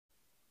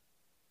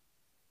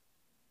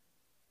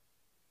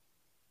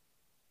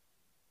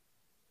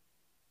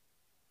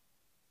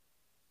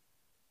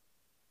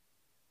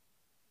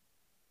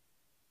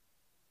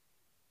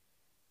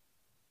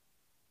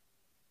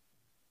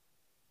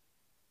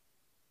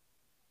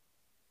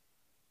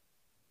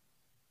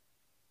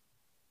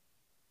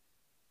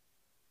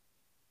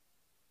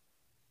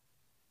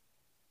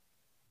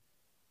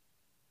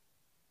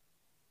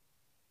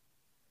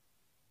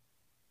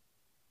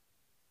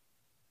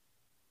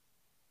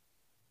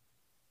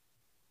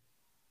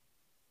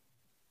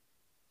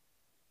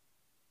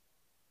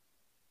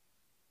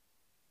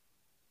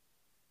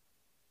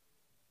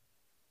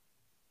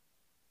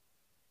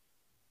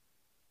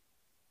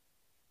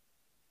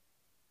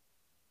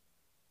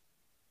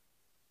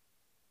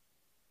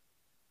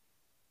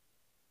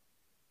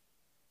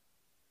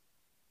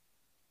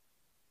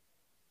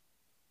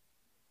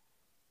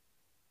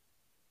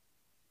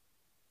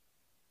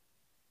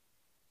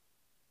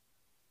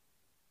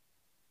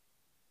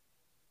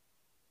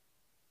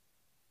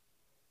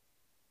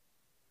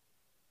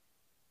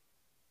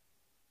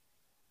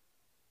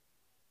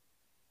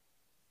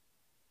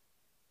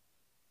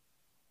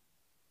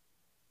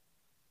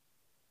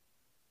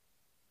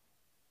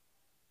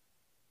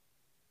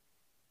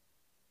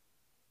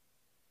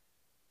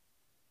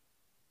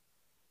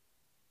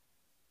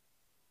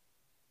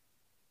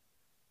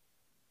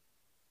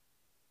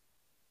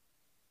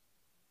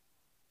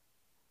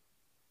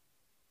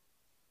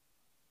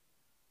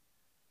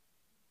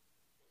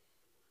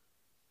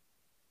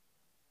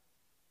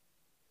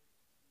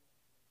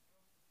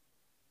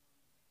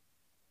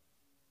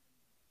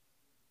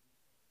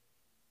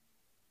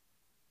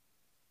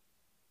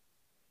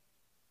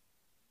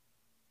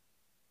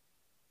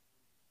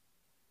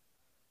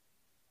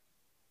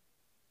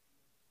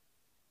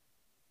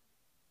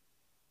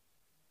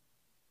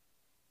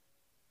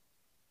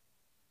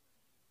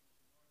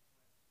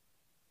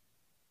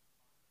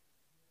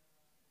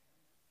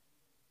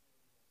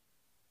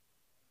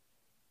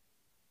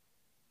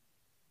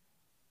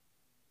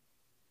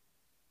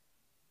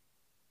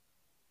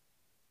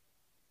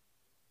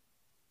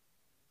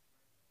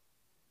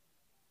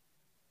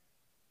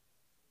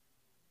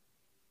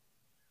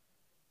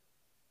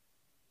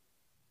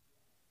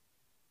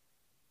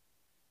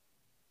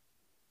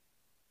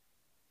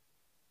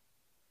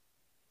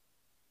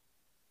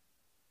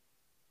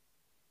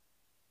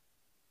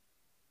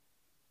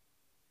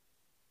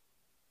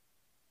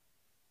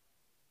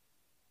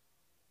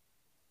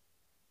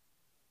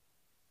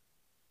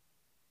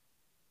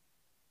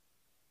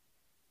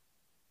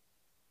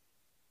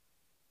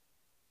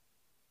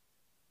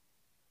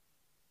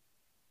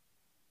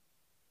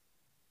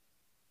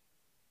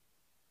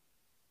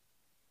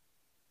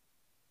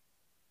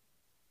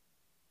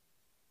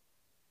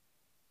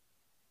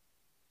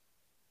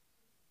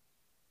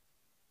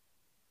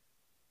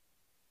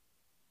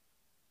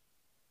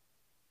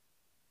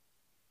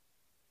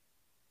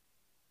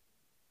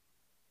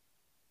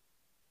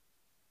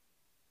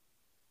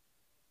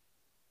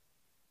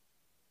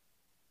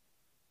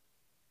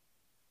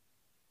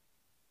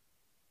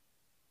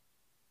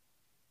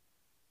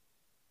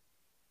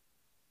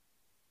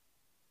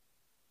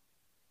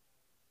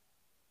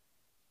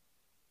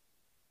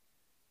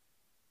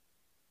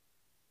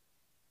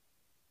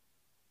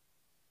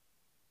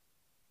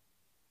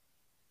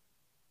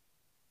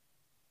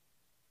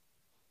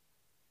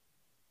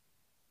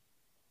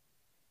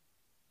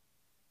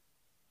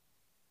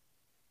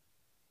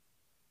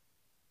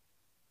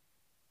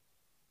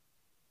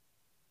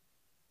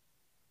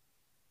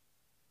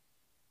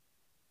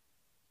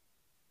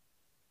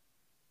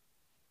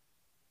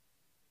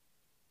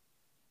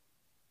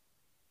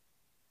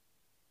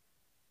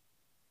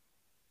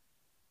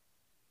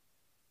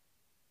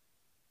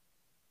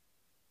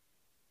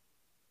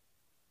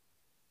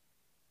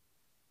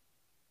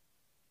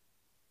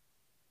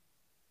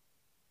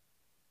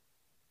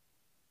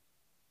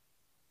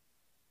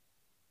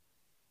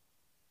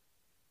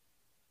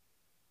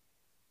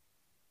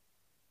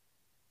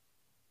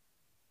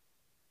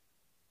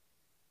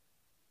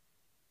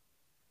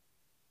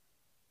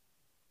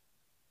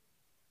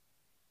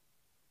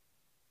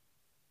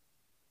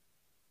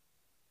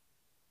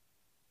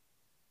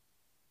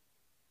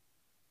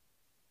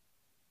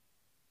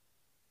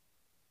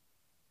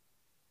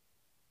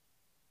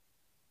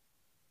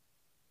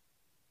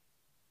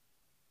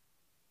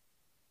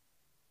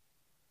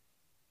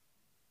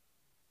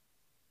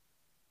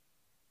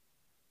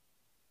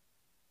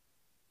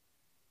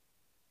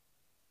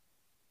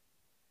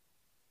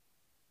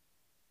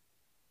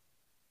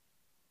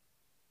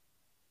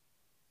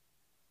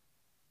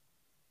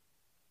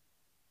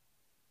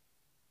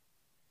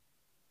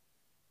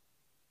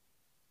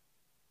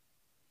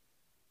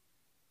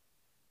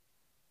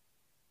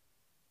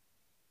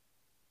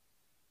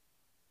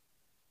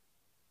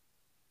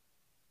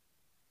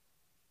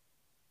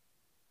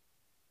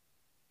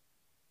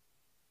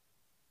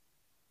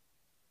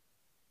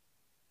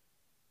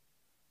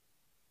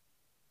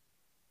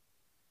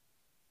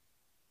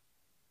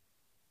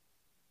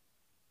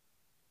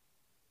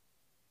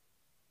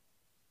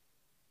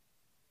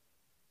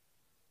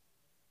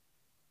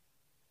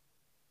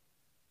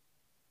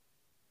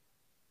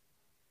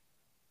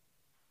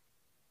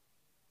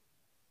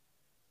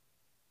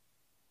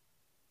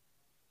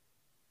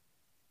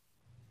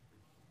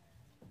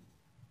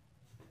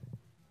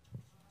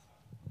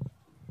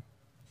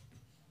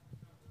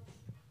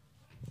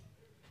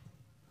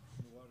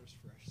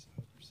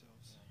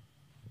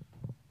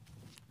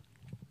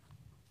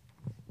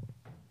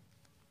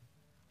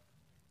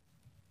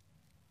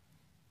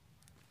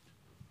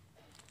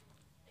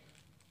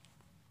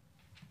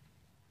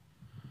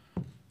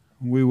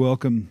We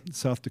welcome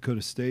South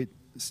Dakota State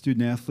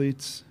student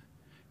athletes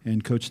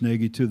and Coach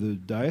Nagy to the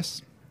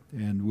dais,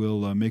 and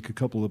we'll make a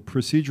couple of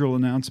procedural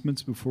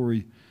announcements before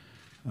we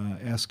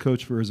ask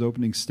Coach for his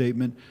opening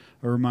statement.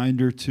 A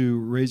reminder to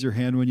raise your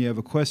hand when you have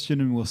a question,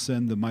 and we'll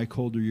send the mic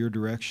holder your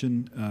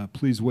direction.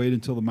 Please wait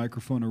until the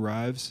microphone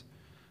arrives.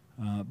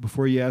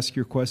 Before you ask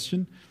your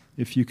question,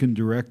 if you can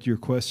direct your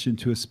question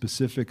to a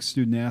specific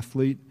student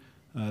athlete,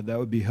 that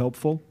would be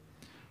helpful.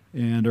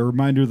 And a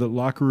reminder that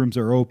locker rooms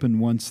are open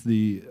once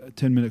the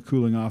 10-minute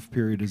cooling off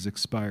period has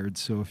expired.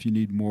 So if you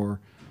need more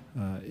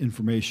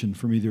information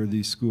from either of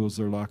these schools,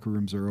 their locker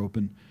rooms are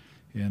open.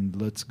 And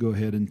let's go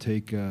ahead and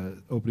take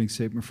opening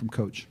statement from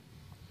Coach.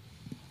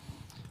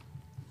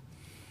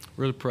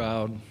 Really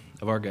proud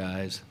of our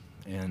guys.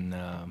 And,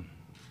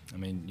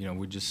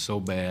 we're just so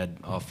bad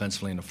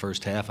offensively in the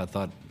first half. I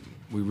thought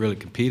we really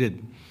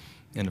competed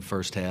in the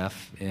first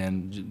half.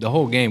 And the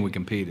whole game we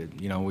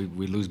competed.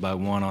 We lose by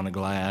 1 on the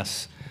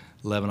glass.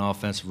 11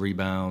 offensive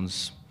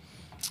rebounds,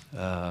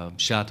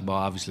 shot the ball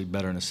obviously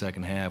better in the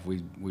second half.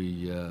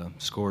 We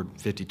scored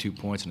 52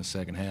 points in the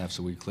second half,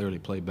 so we clearly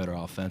played better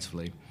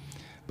offensively.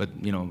 But,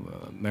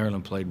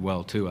 Maryland played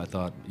well too. I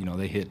thought,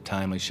 they hit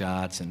timely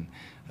shots, and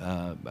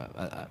I'm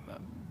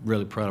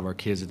really proud of our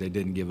kids that they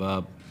didn't give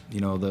up.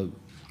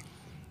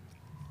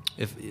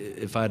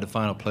 If I had the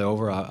final play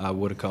over, I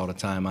would have called a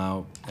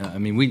timeout.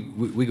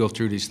 We go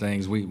through these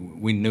things. We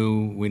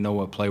know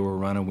what play we're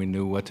running. We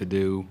knew what to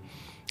do.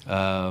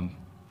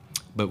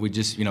 But we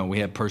just, we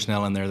had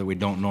personnel in there that we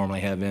don't normally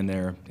have in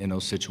there in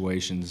those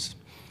situations.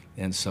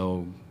 And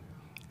so,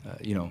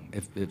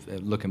 if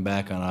looking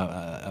back on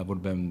it, I would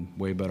have been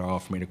way better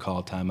off for me to call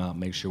a timeout and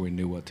make sure we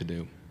knew what to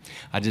do.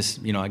 I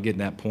just, I get in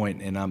that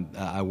point and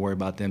I worry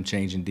about them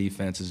changing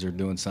defenses or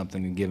doing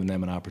something and giving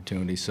them an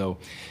opportunity. So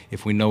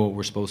if we know what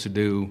we're supposed to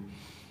do,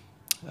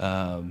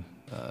 then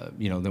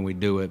we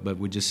do it. But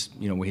we just,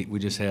 we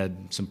just had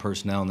some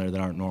personnel in there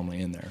that aren't normally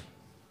in there.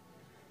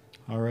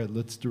 All right,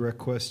 let's direct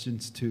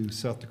questions to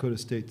South Dakota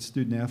State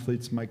student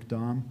athletes Mike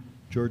Dahm,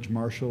 George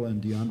Marshall,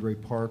 and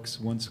DeAndre Parks.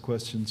 Once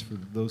questions for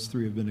those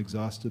three have been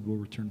exhausted, we'll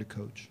return to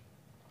Coach.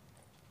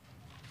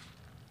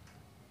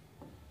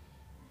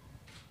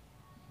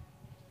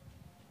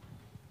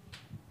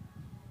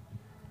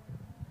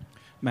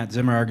 Matt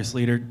Zimmer, Argus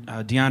leader.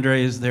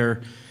 DeAndre, is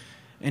there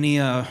any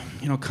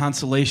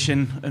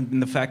consolation in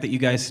the fact that you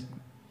guys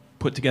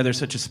put together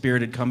such a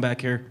spirited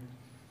comeback here?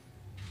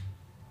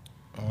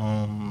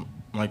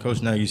 Like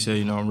Coach Nagy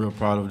said, I'm real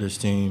proud of this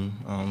team.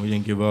 We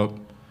didn't give up.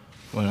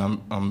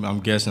 When I'm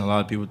guessing a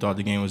lot of people thought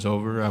the game was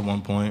over at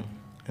one point,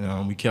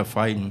 and we kept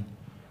fighting.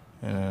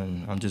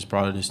 And I'm just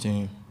proud of this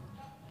team.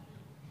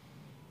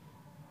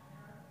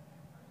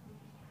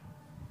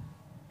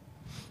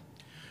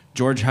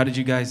 George, how did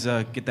you guys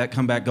get that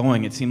comeback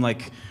going? It seemed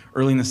like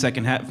early in the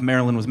second half,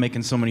 Maryland was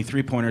making so many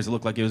three-pointers, it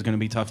looked like it was going to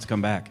be tough to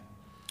come back.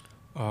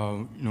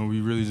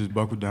 We really just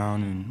buckled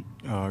down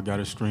and got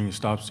a string of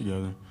stops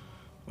together.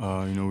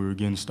 We were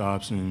getting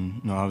stops,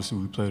 and obviously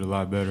we played a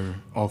lot better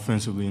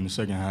offensively in the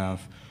second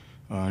half.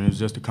 And it was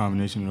just a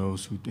combination of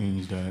those two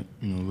things that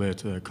led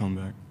to that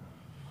comeback.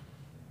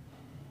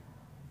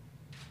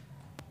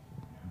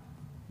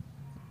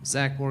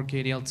 Zach Ward,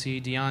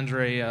 KDLT.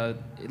 DeAndre,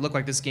 it looked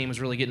like this game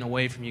was really getting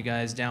away from you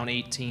guys, down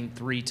 18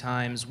 3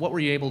 times. What were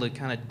you able to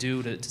kind of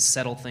do to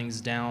settle things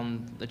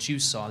down that you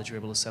saw that you were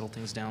able to settle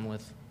things down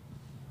with?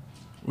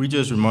 We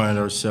just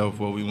reminded ourselves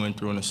what we went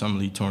through in the Summer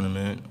League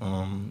tournament,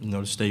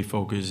 to stay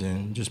focused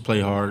and just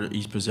play hard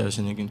each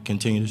possession and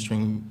continue to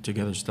string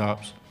together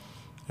stops.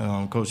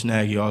 Coach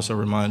Nagy also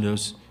reminded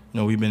us,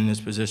 we've been in this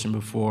position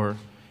before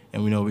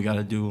and we know what we got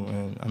to do.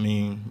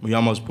 And, we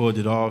almost pulled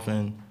it off,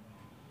 and,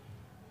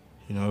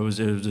 it was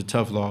a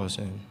tough loss,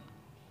 and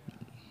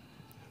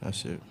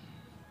that's it.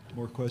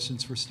 More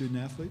questions for student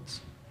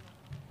athletes?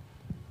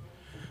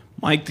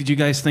 Mike, did you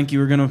guys think you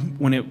were going to,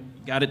 when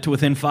it got it to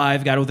within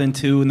 5, got it within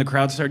 2, and the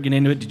crowd started getting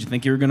into it, did you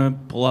think you were going to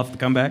pull off the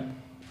comeback?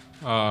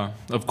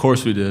 Of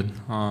course we did.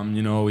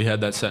 We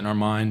had that set in our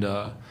mind.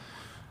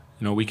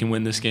 We can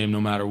win this game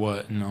no matter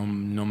what,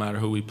 no matter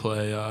who we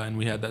play. And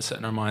we had that set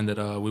in our mind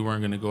that we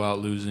weren't going to go out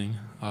losing.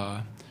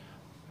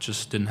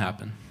 Just didn't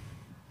happen.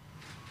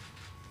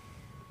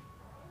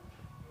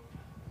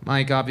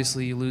 Mike,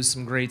 obviously you lose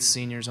some great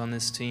seniors on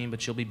this team,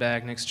 but you'll be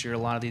back next year. A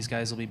lot of these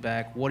guys will be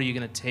back. What are you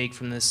going to take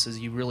from this as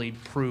you really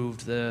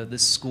proved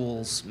this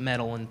school's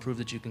mettle and prove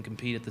that you can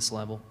compete at this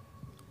level?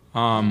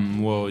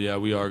 Well, yeah,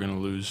 we are going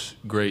to lose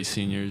great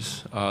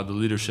seniors. The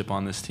leadership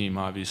on this team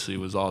obviously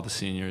was all the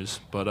seniors,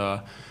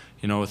 but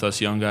with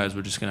us young guys,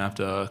 we're just going to have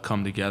to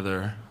come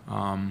together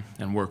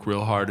and work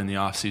real hard in the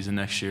off season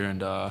next year, and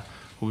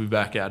we'll be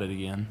back at it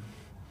again.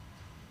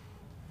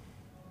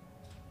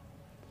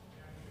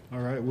 All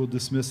right, we'll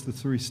dismiss the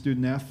three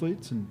student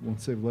athletes, and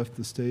once they've left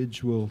the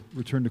stage, we'll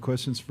return to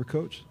questions for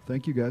Coach.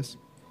 Thank you, guys.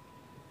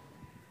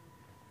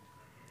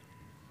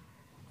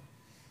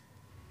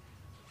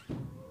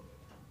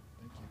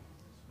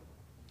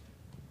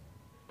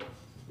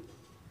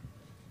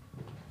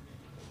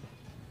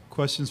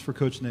 Questions for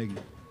Coach Nagy?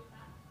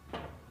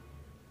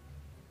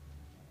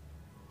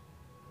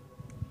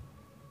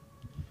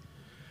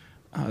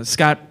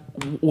 Scott,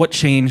 what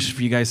changed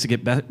for you guys to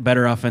get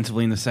better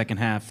offensively in the second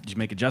half? Did you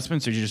make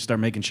adjustments, or did you just start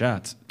making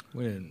shots?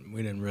 We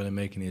didn't really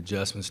make any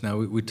adjustments. Now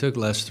we took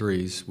less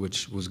threes,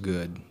 which was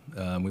good.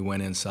 We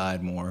went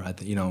inside more.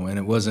 And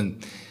it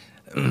wasn't.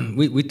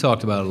 We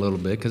talked about it a little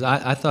bit because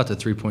I thought the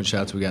 3-point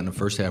shots we got in the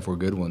first half were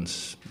good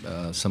ones.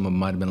 Some of them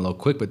might have been a little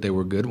quick, but they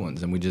were good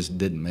ones, and we just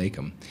didn't make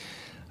them.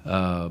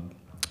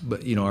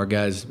 But our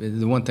guys.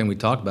 The one thing we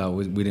talked about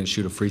was we didn't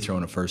shoot a free throw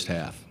in the first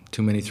half.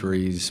 Too many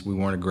threes. We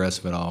weren't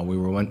aggressive at all. We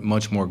were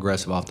much more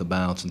aggressive off the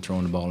bounce and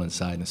throwing the ball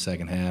inside in the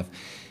second half,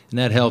 and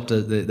that helped.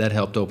 That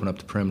helped open up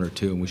the perimeter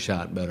too, and we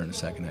shot better in the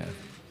second half.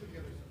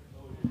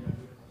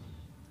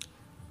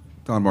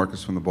 Don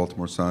Marcus from the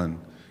Baltimore Sun.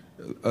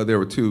 There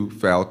were 2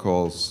 foul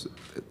calls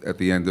at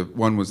the end of.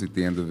 One was at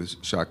the end of the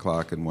shot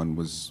clock, and one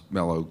was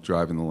Melo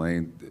driving the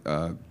lane.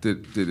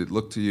 Did it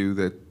look to you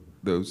that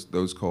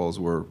those calls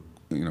were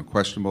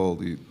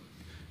questionable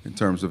in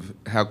terms of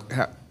how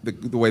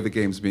the way the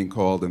game's being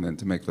called, and then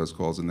to make those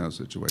calls in those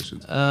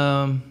situations?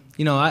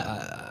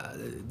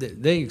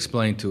 They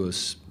explained to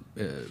us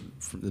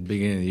from the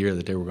beginning of the year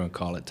that they were going to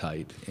call it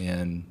tight,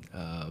 and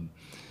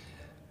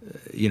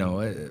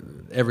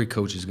every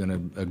coach is going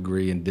to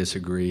agree and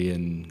disagree,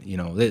 and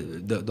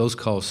those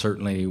calls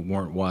certainly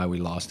weren't why we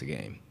lost the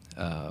game,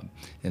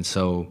 and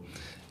so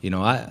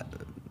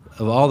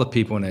of all the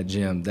people in that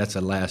gym, that's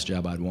the last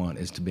job I'd want,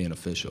 is to be an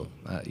official.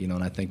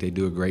 And I think they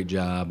do a great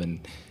job,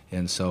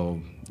 and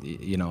so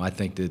I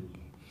think that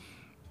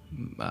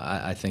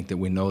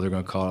we know they're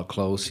going to call it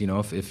close.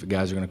 If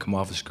guys are going to come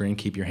off a screen,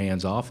 keep your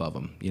hands off of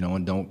them.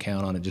 And don't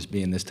count on it just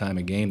being this time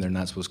of game. They're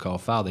not supposed to call a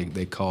foul.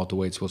 They call it the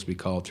way it's supposed to be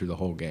called through the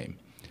whole game.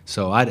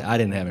 So I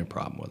didn't have any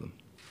problem with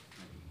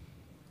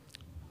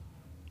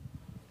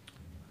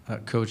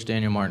them. Coach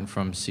Daniel Martin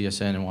from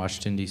CSN in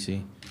Washington,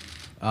 D.C.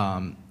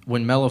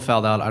 When Melo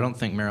fouled out, I don't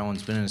think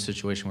Maryland's been in a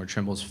situation where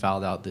Trimble's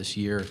fouled out this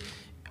year.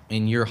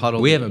 In your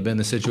huddle, we haven't been in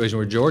a situation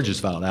where George has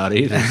fouled out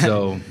either.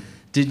 So,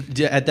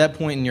 at that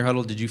point in your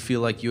huddle, did you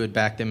feel like you had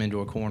backed them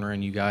into a corner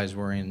and you guys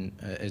were in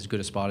as good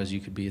a spot as you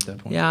could be at that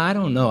point? Yeah, I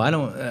don't know.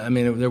 I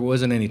mean, there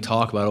wasn't any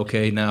talk about,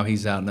 okay, now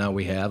he's out, now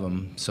we have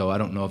him. So I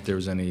don't know if there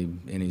was any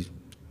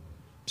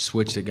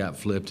switch that got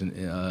flipped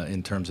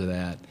in terms of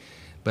that.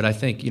 But I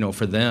think,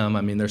 for them,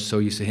 I mean, they're so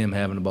used to him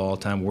having the ball all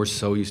the time. We're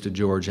so used to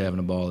George having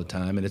the ball all the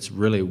time. And it's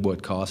really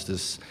what cost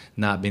us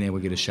not being able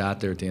to get a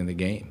shot there at the end of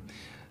the game.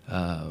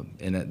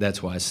 And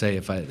that's why I say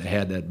if I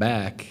had that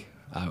back,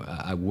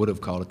 I would have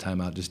called a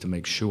timeout just to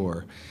make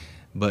sure.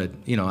 But,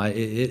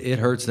 it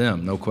hurts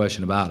them, no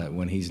question about it,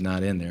 when he's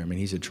not in there. I mean,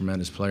 he's a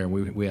tremendous player.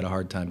 We had a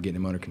hard time getting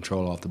him under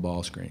control off the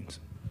ball screens.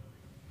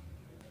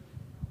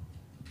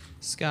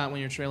 Scott, when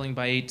you're trailing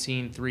by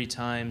 18 3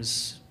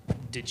 times,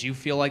 did you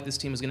feel like this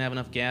team was going to have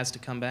enough gas to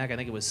come back? I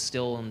think it was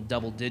still in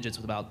double digits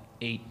with about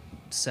 8-7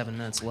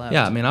 minutes left.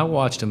 Yeah, I mean, I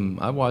watched him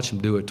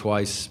do it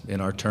twice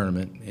in our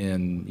tournament,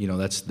 and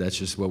that's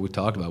just what we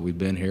talked about. We've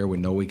been here, we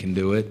know we can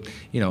do it.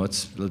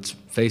 Let's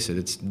face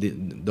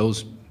it,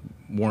 those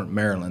weren't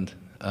Maryland,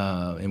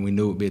 and we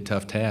knew it would be a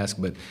tough task.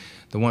 But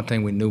the one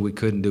thing we knew we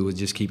couldn't do was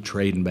just keep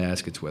trading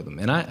baskets with them.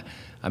 And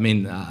I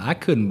mean, I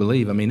couldn't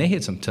believe. I mean, they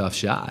hit some tough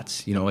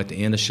shots. At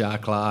the end of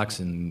shot clocks,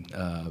 and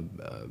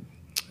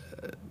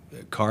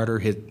Carter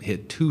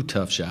hit 2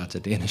 tough shots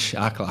at the end of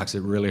shot clocks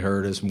that really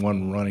hurt us.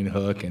 One running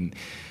hook, and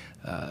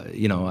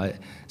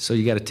so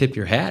you got to tip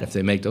your hat if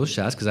they make those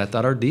shots, because I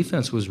thought our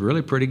defense was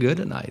really pretty good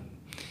tonight.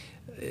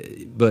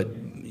 But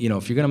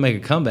if you're going to make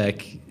a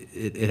comeback,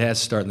 it has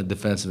to start in the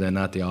defensive end,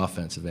 not the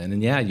offensive end.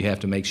 And yeah, you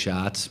have to make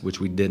shots, which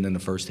we didn't in the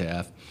first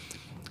half.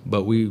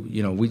 But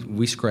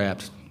we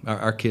scrapped.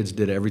 Our kids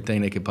did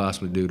everything they could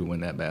possibly do to win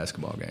that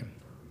basketball game.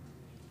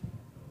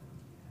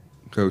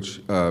 Coach,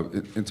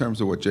 in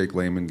terms of what Jake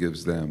Layman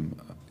gives them,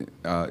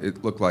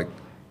 it looked like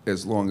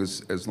as long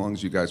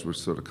as you guys were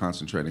sort of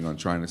concentrating on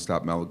trying to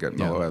stop Melo, get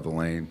Melo out of the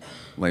lane,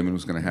 Layman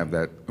was going to have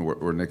that,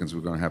 or Nickens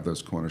were going to have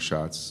those corner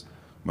shots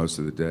most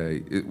of the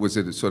day. Was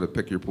it a sort of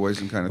pick your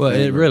poison kind of thing? Well,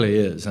 it really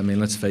is. I mean,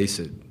 let's face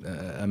it.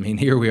 I mean,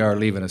 here we are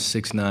leaving a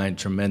 6'9",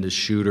 tremendous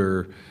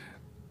shooter,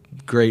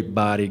 great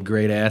body,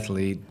 great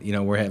athlete.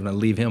 We're having to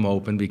leave him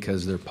open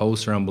because their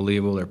posts are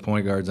unbelievable, their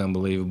point guard's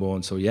unbelievable,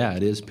 and so yeah,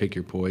 it is pick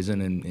your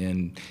poison.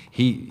 And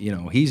he,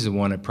 he's the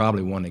one that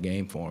probably won the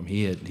game for him.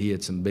 He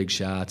had some big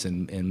shots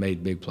and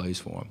made big plays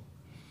for him.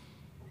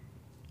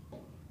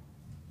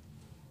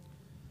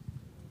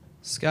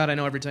 Scott, I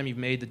know every time you've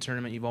made the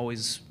tournament, you've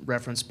always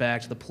referenced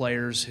back to the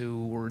players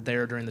who were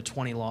there during the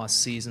 20-loss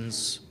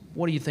seasons.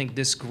 What do you think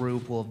this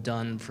group will have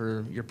done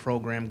for your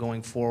program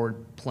going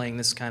forward, playing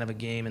this kind of a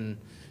game and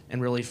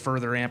really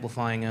further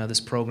amplifying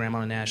this program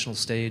on a national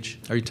stage?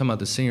 Are you talking about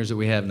the seniors that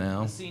we have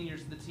now? The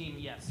seniors, the team,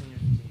 yes,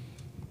 seniors,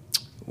 the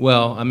team.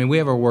 Well, I mean, we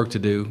have our work to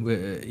do.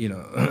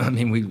 I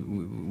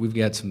mean, we've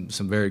got some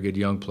very good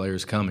young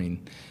players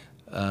coming,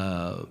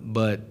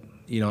 but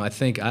I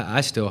think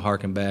I still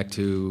harken back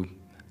to.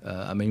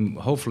 I mean,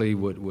 hopefully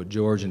what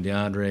George and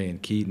DeAndre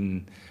and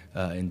Keaton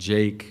and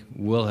Jake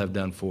will have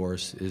done for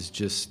us is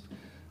just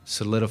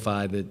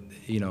solidify that,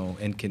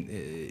 and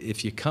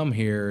if you come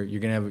here, you're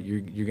gonna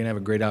have a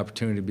great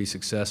opportunity to be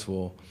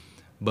successful,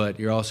 but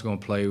you're also going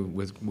to play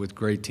with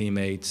great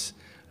teammates.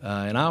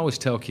 And I always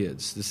tell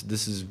kids,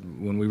 this is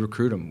when we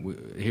recruit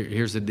them.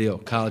 Here's the deal: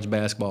 college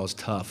basketball is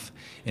tough,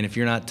 and if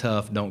you're not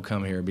tough, don't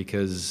come here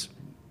because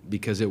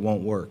it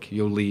won't work.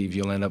 You'll leave.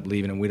 You'll end up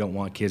leaving, and we don't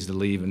want kids to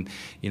leave. And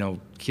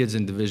kids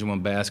in Division I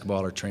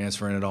basketball are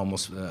transferring at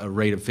almost a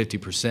rate of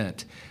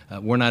 50%.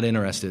 We're not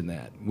interested in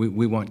that.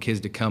 We want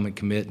kids to come and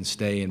commit and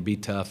stay and be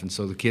tough. And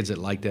so the kids that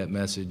like that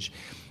message,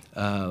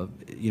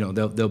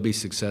 they'll be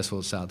successful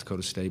at South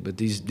Dakota State. But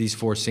these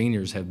 4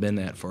 seniors have been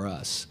that for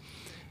us,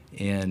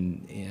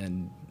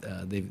 and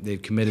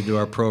they've committed to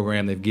our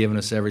program. They've given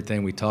us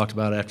everything. We talked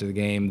about after the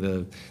game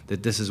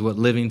that this is what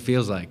living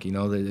feels like.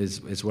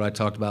 It's what I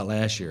talked about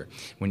last year.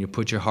 When you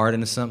put your heart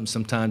into something,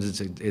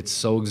 sometimes it's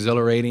so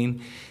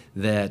exhilarating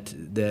that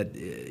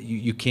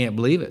you can't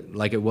believe it,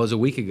 like it was a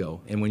week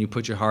ago. And when you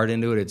put your heart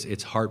into it,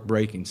 it's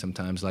heartbreaking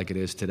sometimes, like it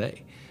is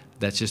today.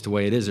 That's just the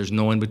way it is. There's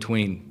no in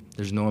between.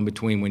 There's no in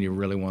between when you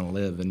really want to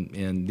live,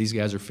 and these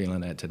guys are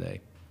feeling that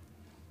today.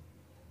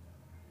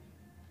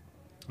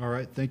 All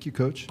right. Thank you,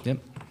 Coach. Yep.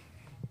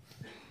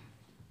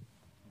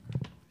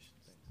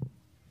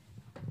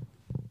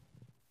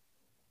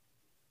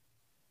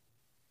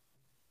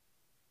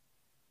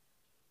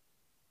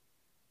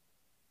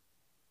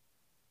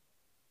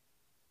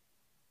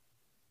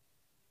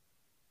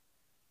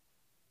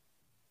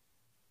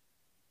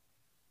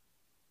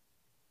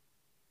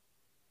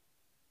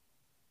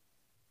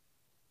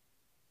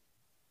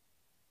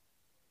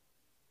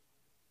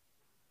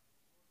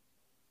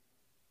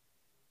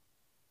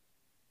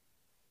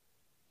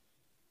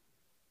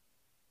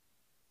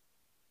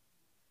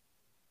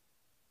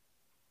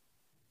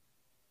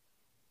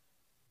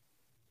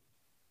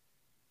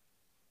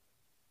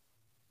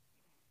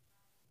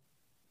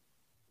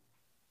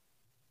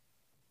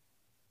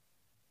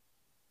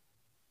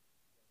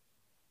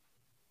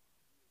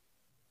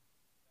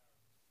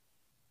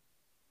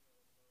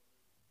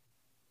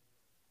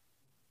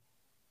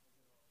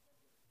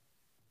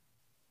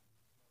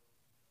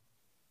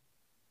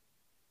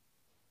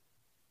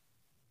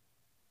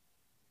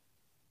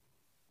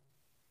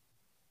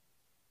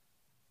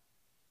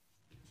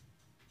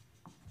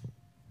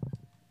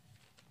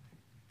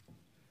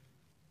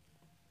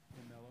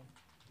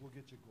 We'll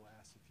get you a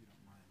glass if you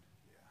don't mind.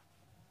 Yeah.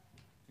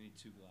 We need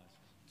 2 glasses.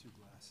 2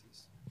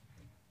 glasses.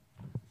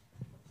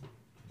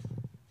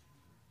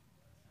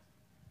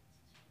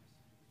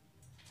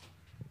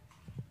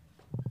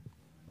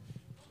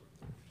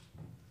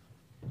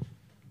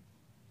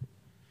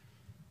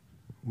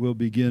 We'll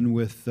begin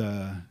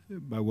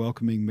by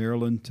welcoming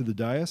Marilyn to the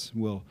dais.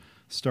 We'll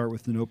start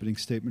with an opening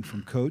statement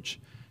from Coach,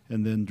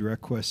 and then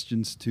direct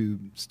questions to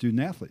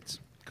student athletes.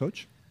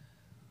 Coach?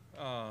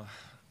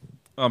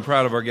 I'm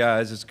proud of our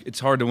guys. It's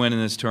hard to win in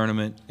this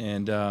tournament,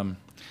 and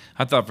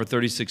I thought for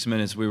 36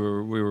 minutes we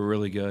were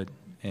really good,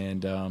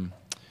 and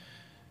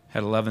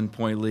had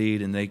 11-point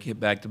lead, and they hit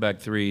back-to-back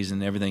threes,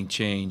 and everything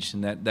changed,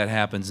 and that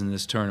happens in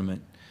this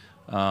tournament.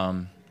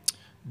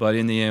 But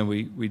in the end,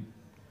 we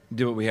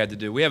did what we had to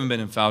do. We haven't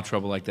been in foul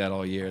trouble like that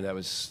all year. We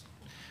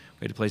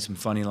had to play some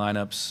funny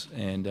lineups,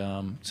 and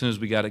as soon as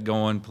we got it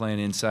going, playing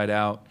inside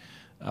out,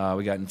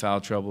 we got in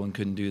foul trouble and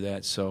couldn't do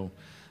that. So.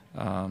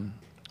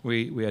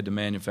 We had to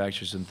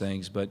manufacture some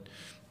things, but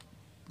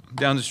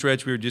down the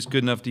stretch we were just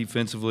good enough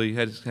defensively.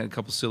 Had a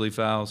couple silly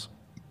fouls,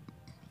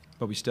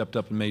 but we stepped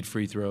up and made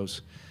free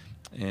throws,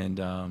 and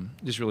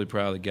just really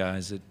proud of the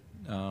guys that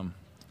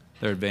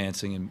they're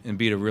advancing and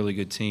beat a really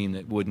good team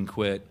that wouldn't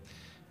quit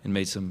and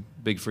made some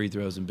big free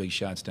throws and big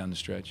shots down the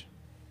stretch.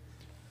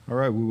 All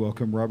right, we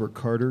welcome Robert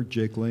Carter,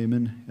 Jake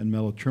Lehman, and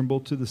Mello Trimble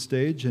to the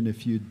stage, and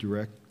if you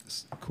direct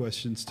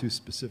questions to a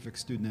specific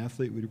student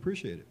athlete, we'd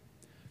appreciate it.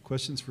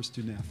 Questions for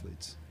student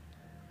athletes?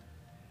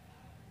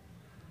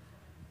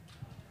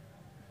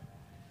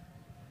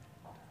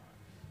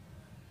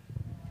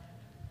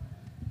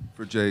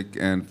 For Jake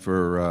and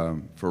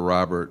for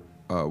Robert,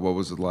 what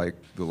was it like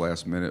the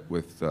last minute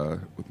with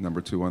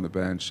number 2 on the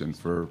bench? And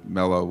for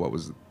Mello, what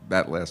was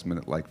that last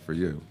minute like for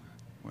you?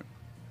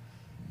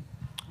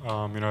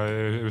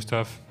 It was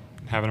tough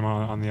having him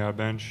on the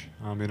bench.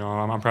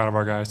 I'm proud of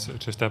our guys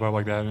to step up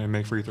like that and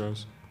make free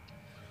throws.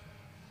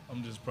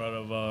 I'm just proud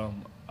of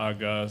our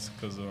guys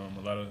because a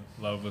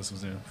lot of us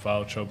was in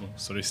foul trouble,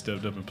 so they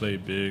stepped up and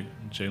played big.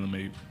 Jalen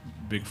made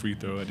a big free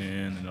throw at the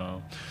end,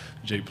 and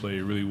Jake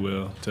played really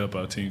well to help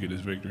our team get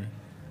this victory.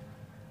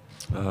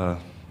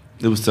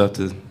 It was tough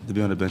to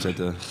be on the bench at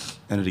the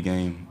end of the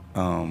game.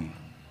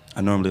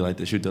 I normally like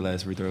to shoot the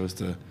last free throws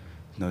to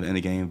end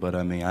the game, but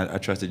I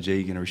trusted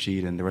Jake and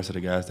Rasheed and the rest of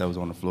the guys that was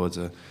on the floor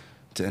to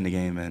end the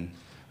game, and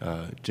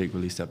Jake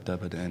really stepped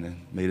up at the end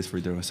and made his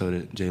free throw, and so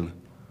did Jalen.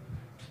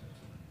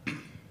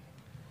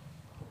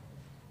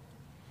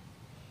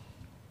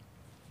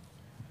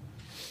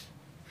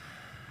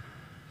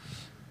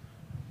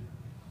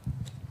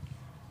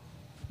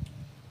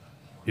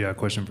 Yeah,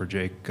 question for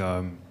Jake.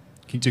 Can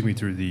you take me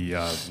through the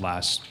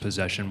last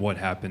possession? What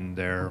happened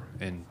there?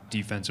 And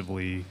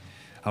defensively,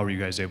 how were you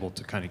guys able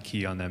to kind of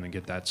key on them and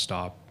get that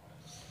stop?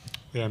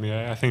 Yeah, I mean,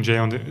 I think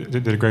Jalen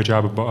did a great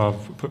job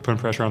of putting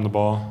pressure on the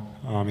ball.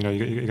 You know,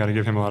 you got to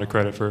give him a lot of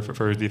credit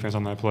for his defense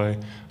on that play.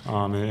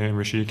 And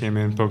Rashid came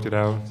in, poked it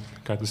out,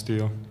 got the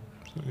steal.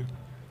 So, yeah.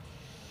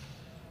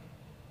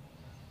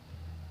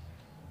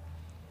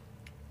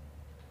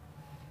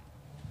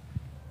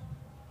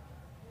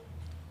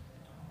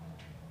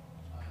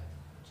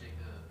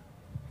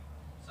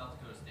 South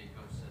Dakota State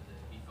coach said that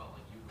he felt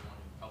like you were the one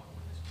who helped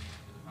him with this game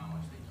because of how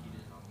much they keyed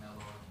in on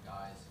Melo and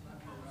guys in that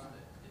post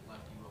that it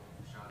left you open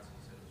for shots. And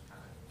he said it was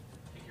kind of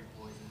pick your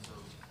poison. So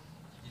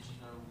did you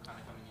know kind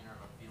of coming in or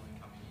have a feeling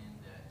coming in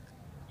that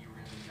you were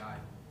going to be the guy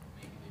who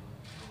maybe they would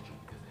control you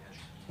because they had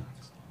to key on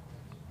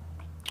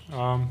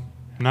something?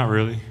 Not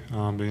really,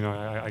 but you know,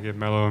 I give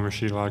Melo and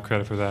Rashid a lot of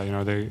credit for that. You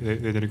know, they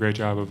did a great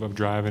job of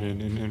driving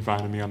and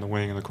finding me on the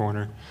wing in the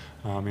corner.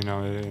 You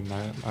know, and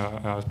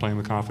I was playing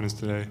with confidence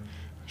today.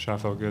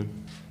 Shot felt good.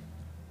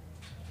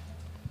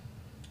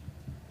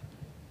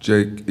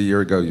 Jake, a year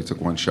ago you took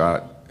one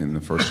shot in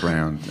the first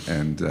round,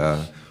 and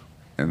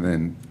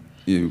then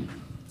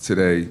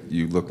today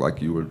you look like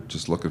you were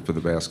just looking for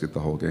the basket the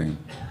whole game.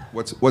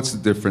 What's the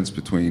difference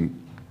between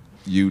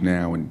you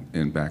now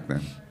and back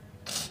then?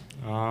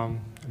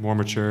 More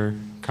mature,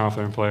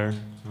 confident player.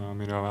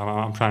 You know,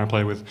 I'm trying to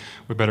play with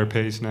better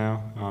pace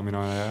now. You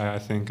know, I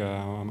think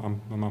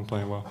I'm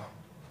playing well.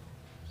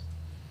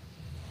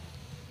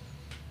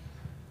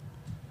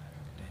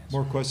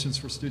 More questions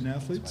for student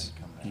athletes?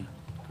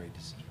 Great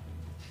decision.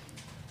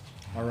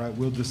 All right,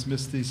 we'll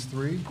dismiss these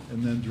three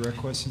and then direct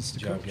questions to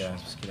Good job, Coach. guys.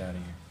 Let's get out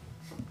of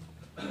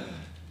here.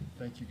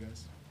 Thank you,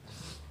 guys.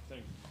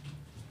 Thank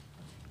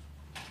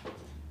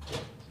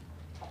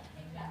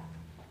you.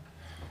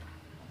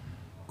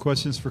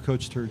 Questions for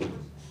Coach Turgeon?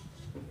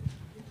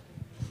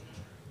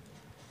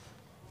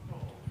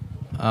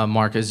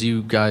 Mark, as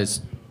you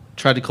guys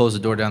tried to close the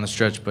door down the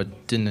stretch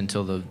but didn't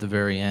until the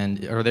very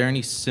end, are there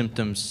any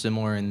symptoms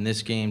similar in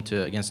this game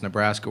to against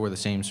Nebraska where the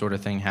same sort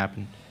of thing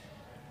happened?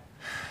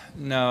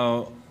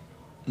 No,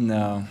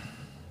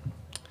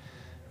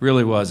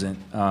 really wasn't.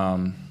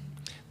 The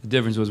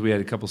difference was we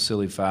had a couple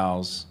silly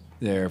fouls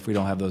there. If we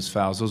don't have those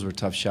fouls, those were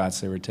tough shots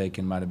they were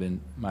taking. Might have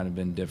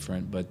been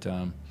different, but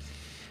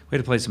we had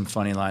to play some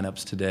funny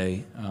lineups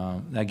today.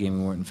 That game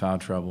we weren't in foul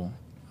trouble,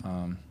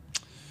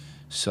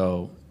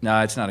 so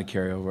no, it's not a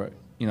carryover.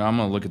 You know, I'm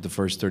going to look at the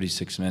first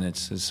 36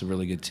 minutes. It's a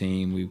really good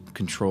team. We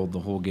controlled the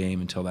whole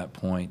game until that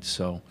point.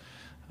 So,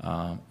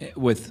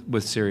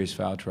 with serious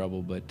foul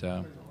trouble,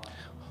 but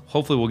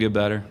hopefully we'll get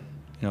better.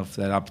 You know, if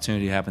that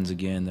opportunity happens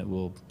again, that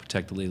we'll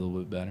protect the lead a little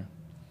bit better.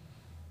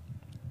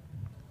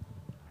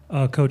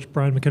 Coach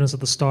Brian McInnes at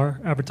the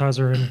Star,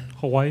 advertiser in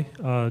Hawaii.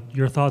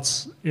 Your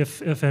thoughts,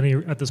 if any,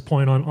 at this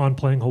point on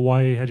playing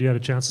Hawaii? Had you had a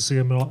chance to see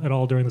him at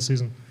all during the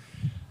season?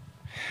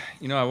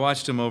 You know, I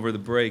watched them over the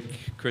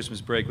break,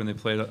 Christmas break, when they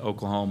played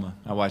Oklahoma.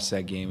 I watched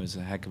that game. It was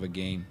a heck of a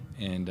game.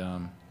 And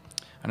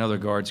I know their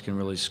guards can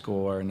really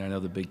score, and I know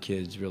the big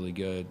kid's really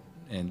good.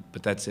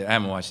 But that's it. I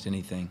haven't watched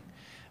anything.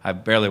 I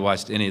barely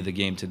watched any of the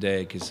game today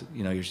because,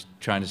 you know, you're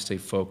trying to stay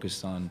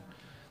focused on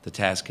the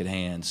task at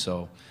hand.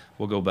 So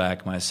we'll go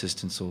back. My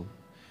assistants will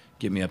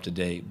get me up to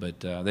date.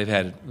 But they've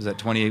had, was that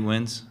 28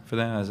 wins for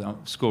them? That was a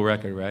school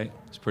record, right?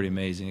 It's pretty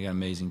amazing. They got an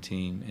amazing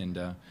team.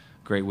 And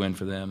great win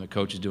for them. The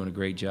coach is doing a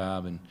great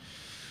job, and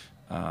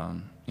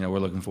you know, we're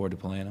looking forward to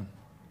playing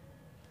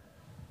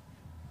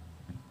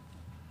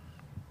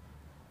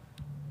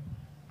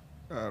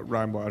them.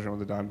 Ryan Blajan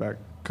with the Diamondback.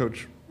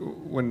 Coach,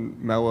 when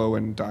Melo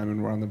and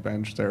Diamond were on the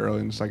bench there early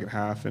in the second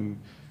half, and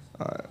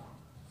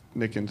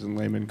Nickens and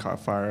Lehman caught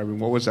fire, I mean,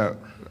 what was that?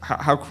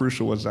 How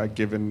crucial was that,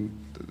 given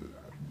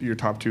your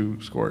top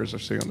two scorers are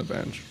sitting on the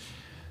bench?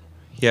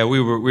 Yeah,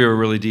 we were a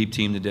really deep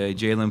team today.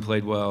 Jalen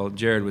played well.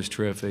 Jared was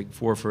terrific,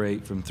 4 for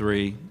 8 from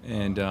 3,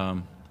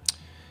 and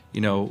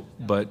you know,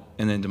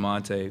 and then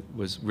DeMonte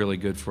was really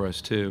good for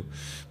us too.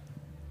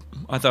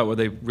 I thought what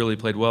they really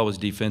played well was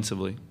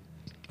defensively.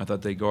 I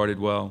thought they guarded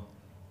well,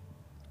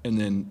 and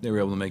then they were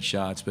able to make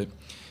shots. But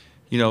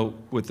you know,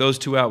 with those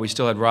two out, we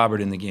still had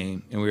Robert in the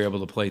game, and we were able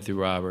to play through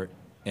Robert,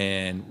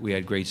 and we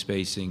had great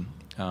spacing.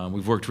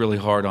 We've worked really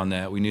hard on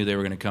that. We knew they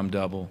were going to come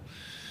double.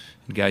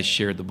 The guys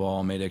shared the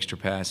ball, made extra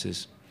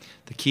passes.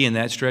 The key in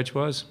that stretch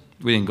was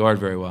we didn't guard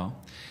very well,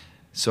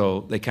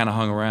 so they kind of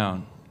hung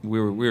around. We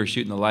were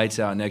shooting the lights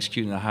out and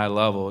executing at a high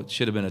level. It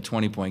should have been a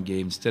 20-point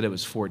game. Instead, it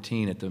was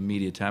 14 at the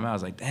immediate time. I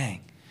was like,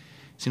 dang,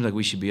 seems like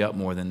we should be up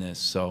more than this.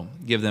 So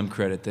give them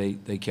credit.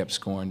 They kept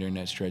scoring during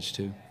that stretch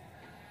too.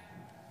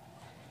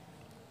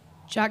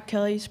 Jack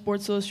Kelly,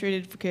 Sports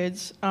Illustrated for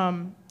Kids.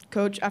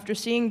 Coach, after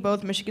seeing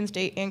both Michigan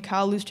State and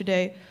Cal lose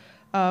today,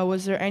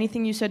 was there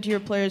anything you said to your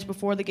players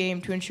before the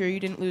game to ensure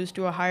you didn't lose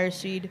to a higher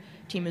seed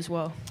team as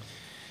well?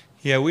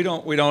 Yeah, we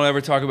don't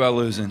ever talk about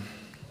losing.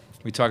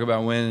 We talk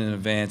about winning and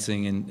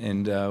advancing,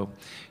 and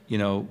you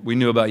know, we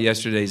knew about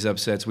yesterday's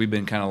upsets. We've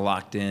been kind of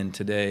locked in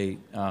today.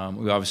 We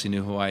obviously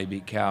knew Hawaii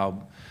beat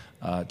Cal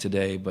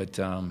today, but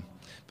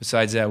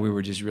besides that, we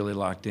were just really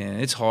locked in.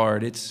 It's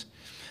hard.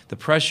 the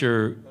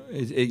pressure,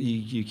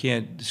 you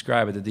can't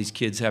describe it, that these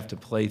kids have to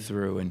play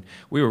through. And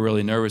we were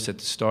really nervous at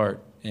the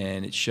start,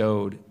 and it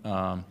showed,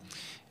 and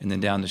then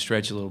down the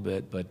stretch a little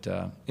bit. But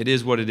it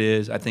is what it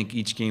is. I think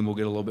each game will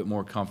get a little bit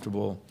more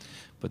comfortable.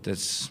 But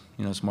that's,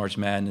 it's March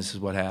Madness is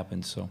what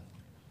happens. So.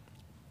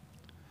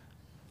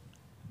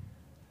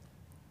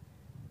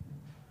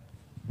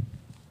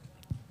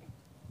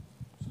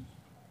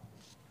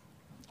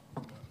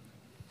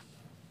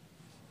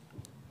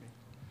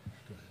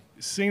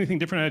 Seeing anything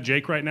different out of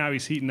Jake right now?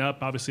 He's heating up.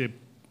 Obviously, a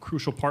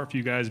crucial part for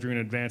you guys if you're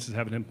going to advance is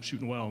having him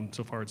shooting well, and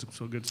so far it's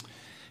so good.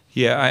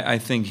 Yeah, I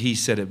think he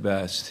said it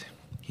best.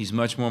 He's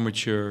much more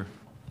mature.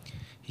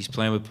 He's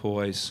playing with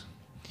poise.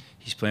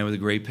 He's playing with a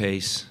great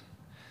pace.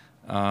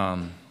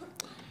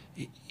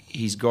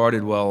 He's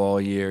guarded well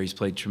all year. He's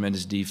played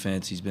tremendous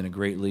defense. He's been a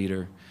great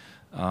leader.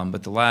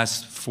 But the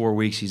last 4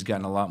 weeks, he's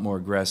gotten a lot more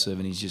aggressive,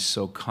 and he's just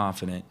so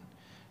confident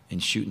in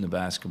shooting the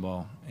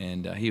basketball.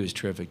 And he was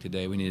terrific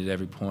today. We needed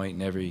every point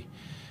and every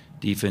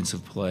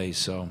defensive play.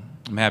 So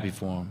I'm happy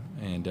for him.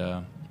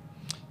 And,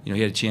 he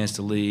had a chance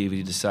to leave.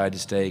 He decided to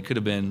stay. It could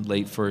have been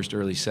late first,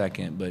 early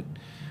second, but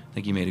I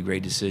think he made a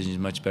great decision. He's a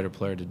much better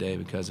player today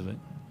because of it.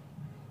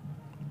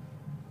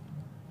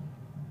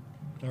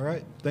 All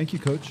right. Thank you,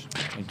 Coach.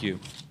 Thank you.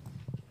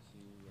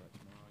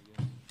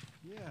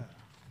 Yeah,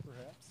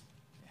 perhaps.